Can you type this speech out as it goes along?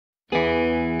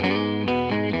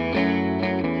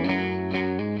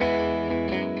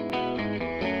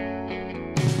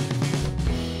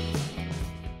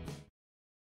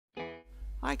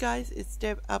guys, it's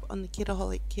Deb up on the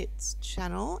Kitaholic Kits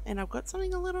channel, and I've got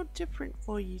something a little different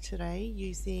for you today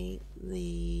using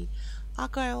the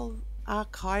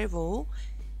Archival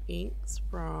inks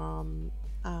from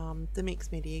the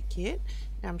Mixed Media Kit.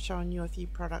 Now I'm showing you a few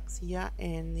products here,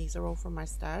 and these are all from my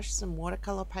stash. Some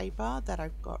watercolor paper that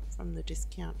I've got from the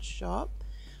discount shop,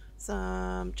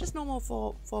 some just normal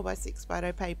 4x6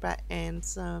 photo paper, and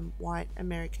some white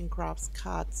American Crafts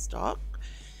cardstock.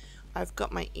 I've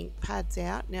got my ink pads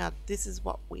out. Now this is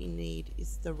what we need,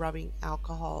 is the rubbing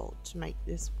alcohol to make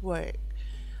this work.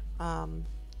 I'm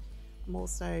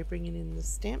also bringing in the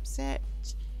stamp set,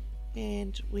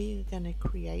 and we're going to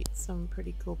create some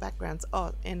pretty cool backgrounds.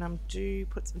 Oh, and I'm due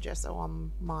put some gesso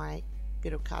on my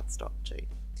bit of cardstock too.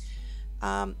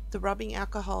 The rubbing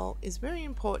alcohol is very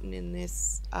important in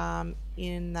this,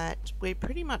 in that we're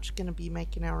pretty much going to be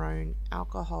making our own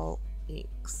alcohol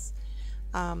inks.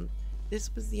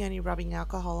 This was the only rubbing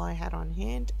alcohol I had on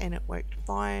hand, and it worked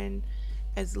fine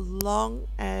as long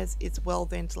as it's well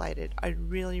ventilated. I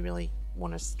really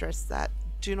want to stress that.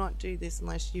 Do not do this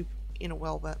unless you're in a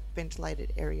well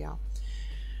ventilated area.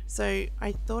 So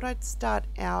I thought I'd start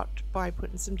out by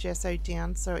putting some gesso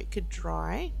down so it could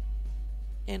dry,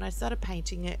 and I started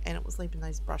painting it, and it was leaving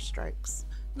those brush strokes.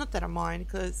 Not that I mind,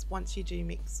 because once you do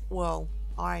mix, well,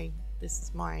 this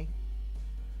is my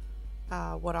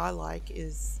what I like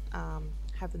is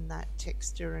having that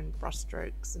texture and brush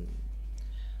strokes and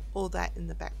all that in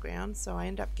the background. So I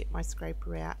end up getting my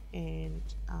scraper out and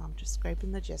just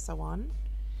scraping the gesso on.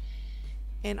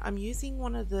 And I'm using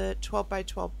one of the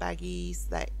 12x12 baggies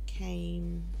that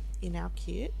came in our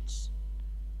kit.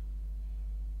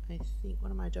 I think, what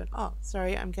am I doing? Oh,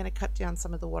 sorry, I'm going to cut down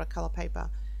some of the watercolor paper.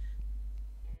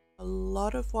 A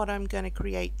lot of what I'm going to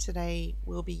create today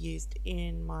will be used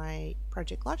in my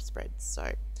project life spreads.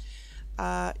 So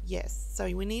yes, so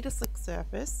we need a slick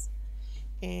surface,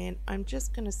 and I'm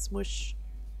just going to smush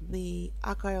the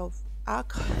archival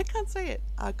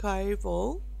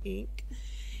ink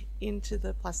into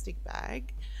the plastic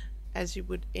bag as you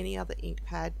would any other ink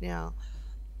pad. Now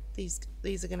these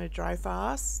are going to dry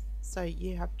fast, so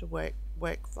you have to work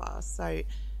fast. So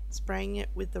spraying it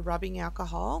with the rubbing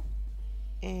alcohol,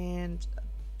 and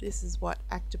this is what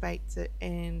activates it,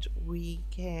 and we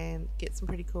can get some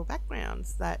pretty cool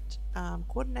backgrounds that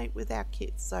coordinate with our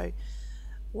kits. So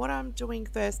what I'm doing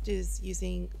first is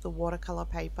using the watercolor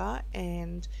paper,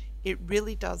 and it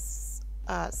really does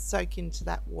soak into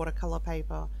that watercolor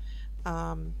paper.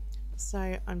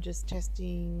 So I'm just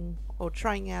testing or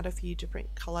trying out a few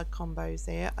different color combos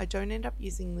there. I don't end up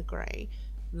using the grey,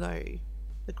 though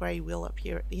the grey will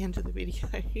appear at the end of the video.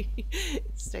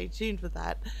 Stay tuned for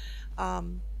that.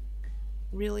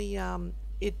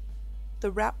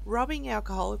 The rubbing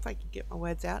alcohol, if I can get my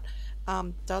words out,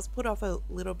 does put off a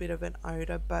little bit of an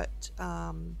odor, but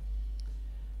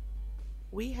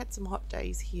we had some hot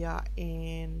days here,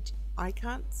 and I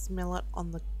can't smell it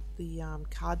on the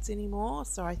cards anymore,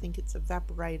 so I think it's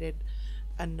evaporated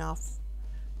enough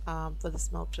for the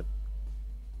smell to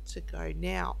go.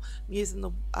 Now I'm using the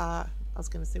I was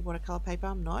going to say watercolor paper.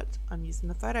 I'm using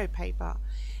the photo paper,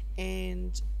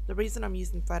 and the reason I'm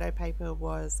using photo paper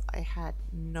was I had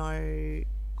no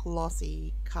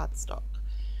glossy cardstock.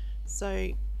 So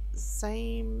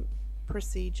same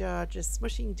procedure, just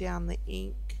smushing down the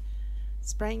ink,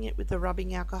 spraying it with the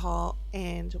rubbing alcohol,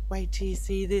 and wait till you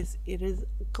see this. It is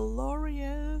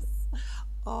glorious.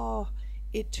 Oh,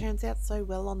 it turns out so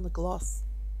well on the gloss.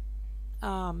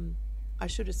 I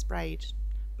should have sprayed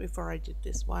before I did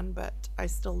this one, but I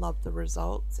still love the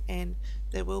results, and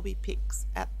there will be pics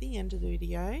at the end of the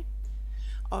video.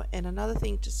 Oh, and another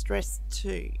thing to stress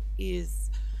too is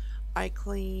I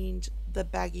cleaned the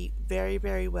baggie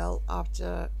very well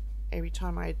after every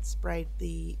time I'd sprayed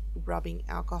the rubbing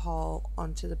alcohol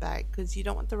onto the bag, because you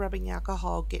don't want the rubbing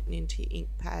alcohol getting into ink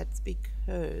pads,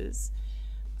 because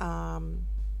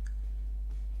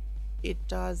it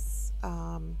does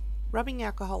rubbing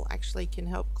alcohol actually can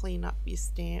help clean up your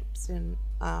stamps and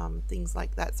things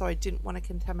like that. So I didn't want to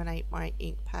contaminate my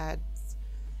ink pads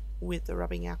with the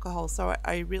rubbing alcohol, so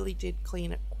I really did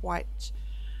clean it quite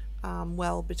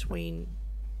well between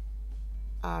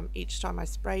each time I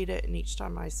sprayed it and each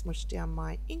time I smushed down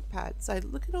my ink pad. So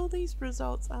look at all these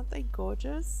results, aren't they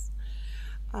gorgeous?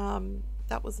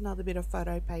 That was another bit of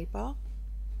photo paper.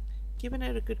 Giving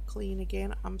it a good clean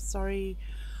again. I'm sorry,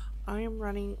 I am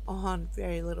running on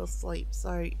very little sleep,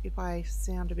 so if I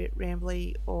sound a bit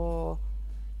rambly or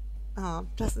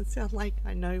doesn't sound like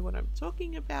I know what I'm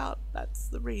talking about, that's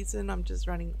the reason. I'm just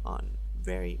running on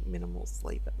very minimal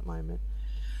sleep at the moment.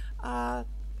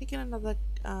 Picking another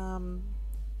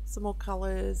some more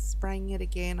colors, spraying it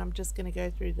again. I'm just going to go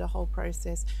through the whole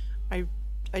process.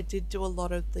 I did do a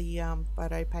lot of the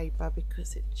photo paper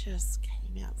because it just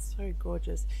came out so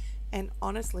gorgeous, and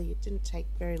honestly it didn't take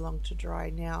very long to dry.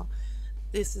 Now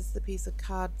this is the piece of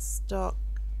cardstock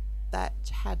that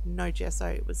had no gesso.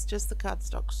 It was just the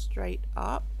cardstock straight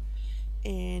up,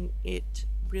 and it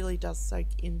really does soak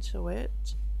into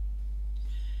it.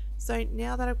 So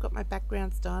now that I've got my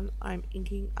backgrounds done, I'm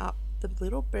inking up the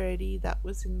little birdie that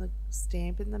was in the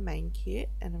stamp in the main kit,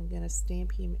 and I'm going to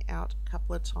stamp him out a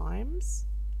couple of times.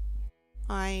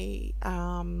 I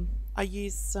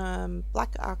used some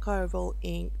black Archival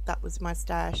ink that was my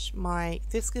stash, my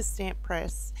Fiskars stamp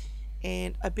press,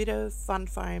 and a bit of fun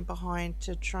foam behind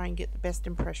to try and get the best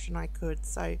impression I could.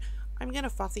 So I'm going to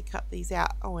fussy cut these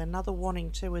out. Oh, another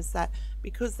warning too is that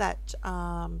because that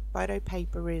photo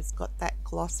paper is got that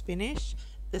gloss finish,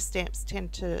 the stamps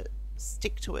tend to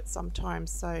stick to it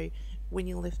sometimes. So when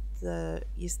you lift your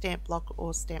stamp block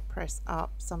or stamp press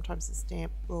up, sometimes the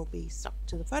stamp will be stuck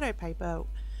to the photo paper.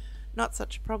 Not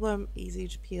such a problem, easy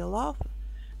to peel off.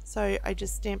 So I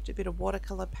just stamped a bit of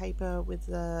watercolor paper with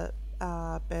the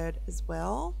bird as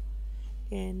well,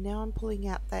 and now I'm pulling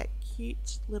out that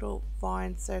cute little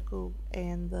vine circle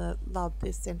and the love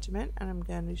this sentiment, and I'm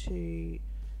going to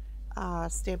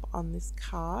stamp on this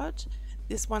card.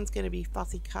 This one's going to be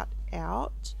fussy cut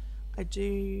out. I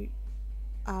do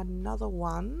another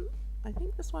one. I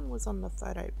think this one was on the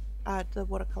photo, the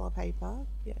watercolor paper.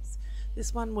 Yes,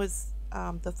 this one was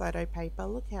the photo paper.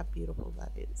 Look how beautiful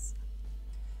that is.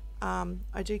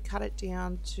 I do cut it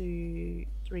down to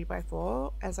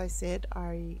 3x4. As I said,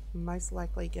 I'm most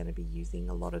likely going to be using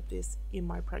a lot of this in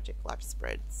my project life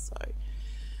spreads.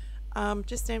 So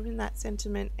just stamping that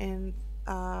sentiment and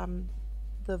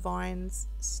the vines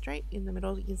straight in the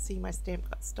middle. You can see my stamp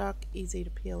got stuck, easy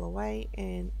to peel away,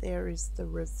 and there is the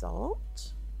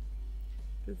result.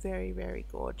 Very, very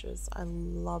gorgeous. I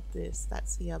love this.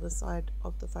 That's the other side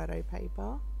of the photo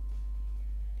paper.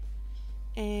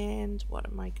 And what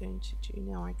am I going to do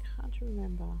now? I can't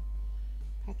remember.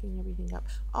 Packing everything up.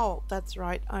 Oh, that's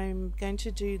right. I'm going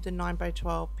to do the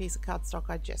 9x12 piece of cardstock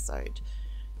I gessoed.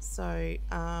 So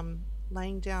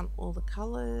laying down all the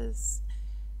colors.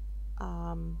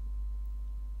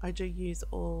 I do use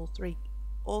all three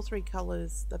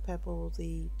colors, the purple,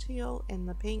 the teal, and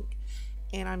the pink.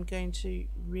 And I'm going to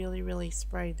really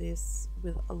spray this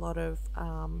with a lot of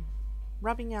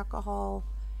rubbing alcohol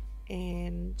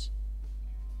and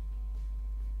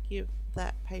give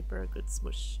that paper a good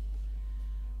smoosh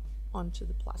onto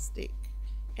the plastic.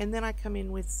 And then I come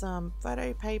in with some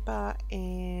photo paper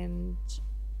and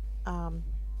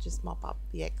just mop up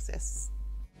the excess.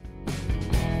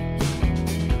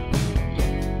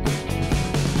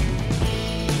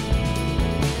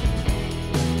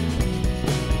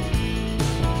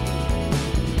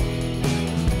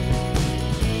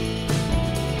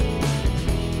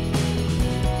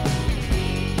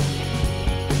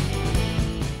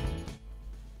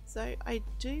 So I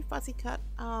do fussy cut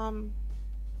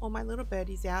all my little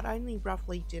birdies out. I only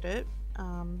roughly did it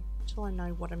till I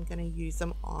know what I'm going to use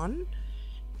them on,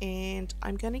 and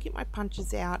I'm going to get my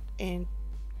punches out and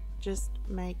just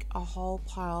make a whole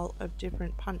pile of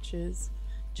different punches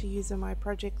to use in my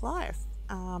project life.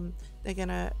 They're going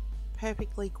to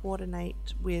perfectly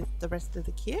coordinate with the rest of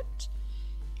the kit,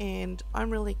 and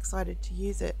I'm really excited to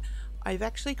use it. I've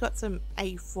actually got some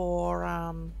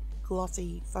A4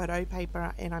 glossy photo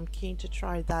paper, and I'm keen to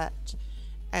try that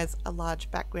as a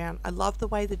large background. I love the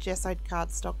way the gessoed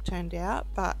cardstock turned out,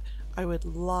 but I would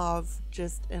love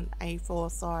just an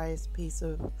A4 size piece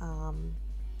of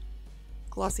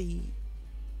glossy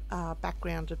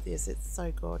background of this. It's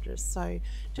so gorgeous. So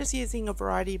just using a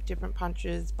variety of different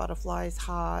punches, butterflies,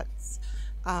 hearts,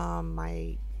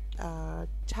 my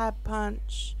tab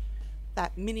punch,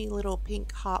 that mini little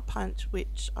pink heart punch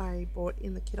which I bought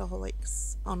in the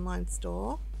Kitaholic online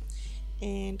store,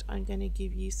 and I'm going to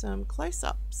give you some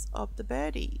close-ups of the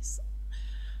birdies.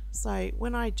 So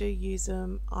when I do use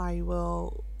them, I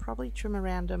will probably trim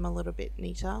around them a little bit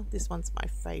neater. This one's my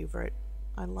favorite.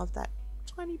 I love that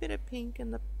tiny bit of pink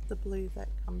and the blue that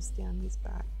comes down his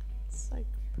back. It's so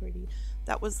pretty.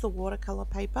 That was the watercolor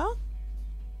paper.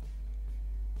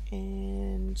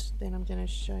 And then I'm going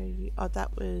to show you, oh,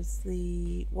 that was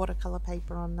the watercolor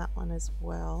paper on that one as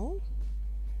well.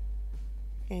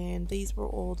 And these were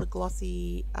all the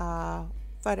glossy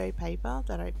photo paper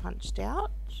that I punched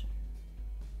out.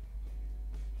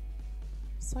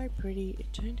 So pretty.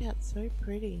 It turned out so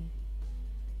pretty.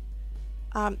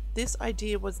 This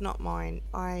idea was not mine.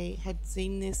 I had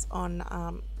seen this on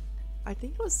I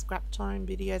think it was Scrap Time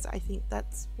Videos. I think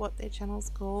that's what their channel's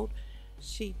called.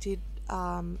 She did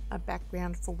a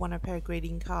background for one of her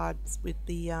greeting cards with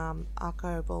the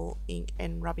Archival ink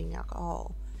and rubbing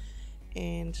alcohol,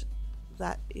 and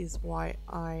that is why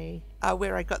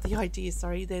where I got the idea.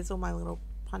 Sorry, there's all my little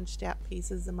punched out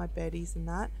pieces and my birdies and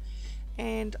that,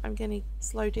 and I'm going to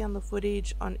slow down the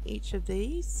footage on each of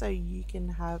these so you can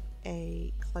have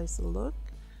a closer look.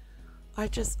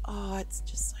 It's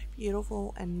just so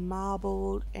beautiful and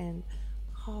marbled, and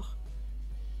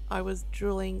I was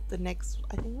drooling. I think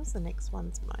it was the next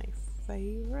one's my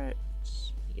favorite.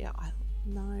 Yeah,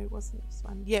 no, it wasn't this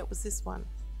one. Yeah, it was this one.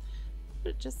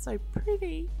 But just so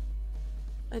pretty.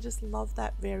 I just love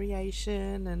that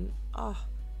variation,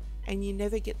 and you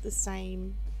never get the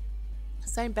same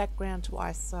background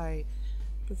twice. So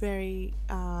very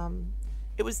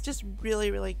it was just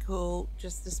really cool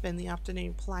just to spend the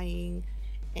afternoon playing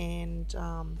and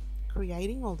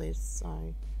creating all this.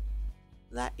 So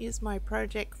that is my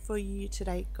project for you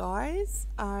today, guys.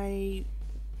 I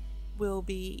will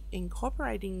be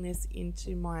incorporating this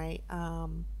into my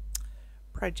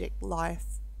project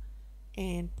life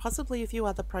and possibly a few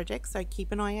other projects, so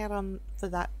keep an eye out for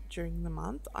that during the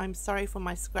month. I'm sorry for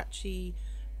my scratchy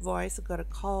voice. I got a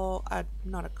cold,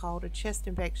 a chest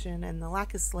infection and the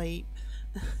lack of sleep.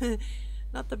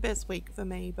 Not the best week for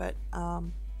me, but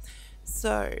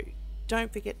so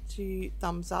don't forget to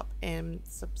thumbs up and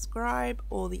subscribe.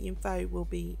 All the info will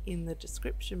be in the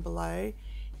description below,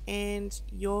 and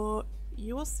you'll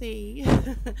see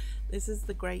this is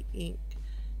the grey ink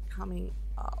coming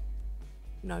up.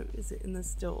 No, is it in the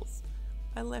stills?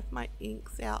 I left my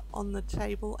inks out on the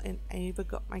table and Ava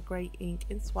got my grey ink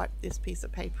and swiped this piece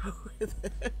of paper with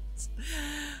it.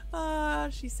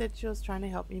 She said she was trying to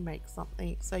help me make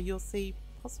something, so you'll see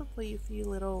possibly a few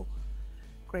little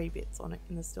grey bits on it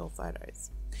in the still photos.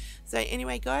 So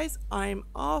anyway, guys, I'm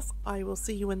off. I will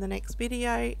see you in the next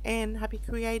video, and happy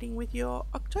creating with your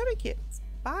October kits.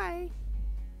 Bye.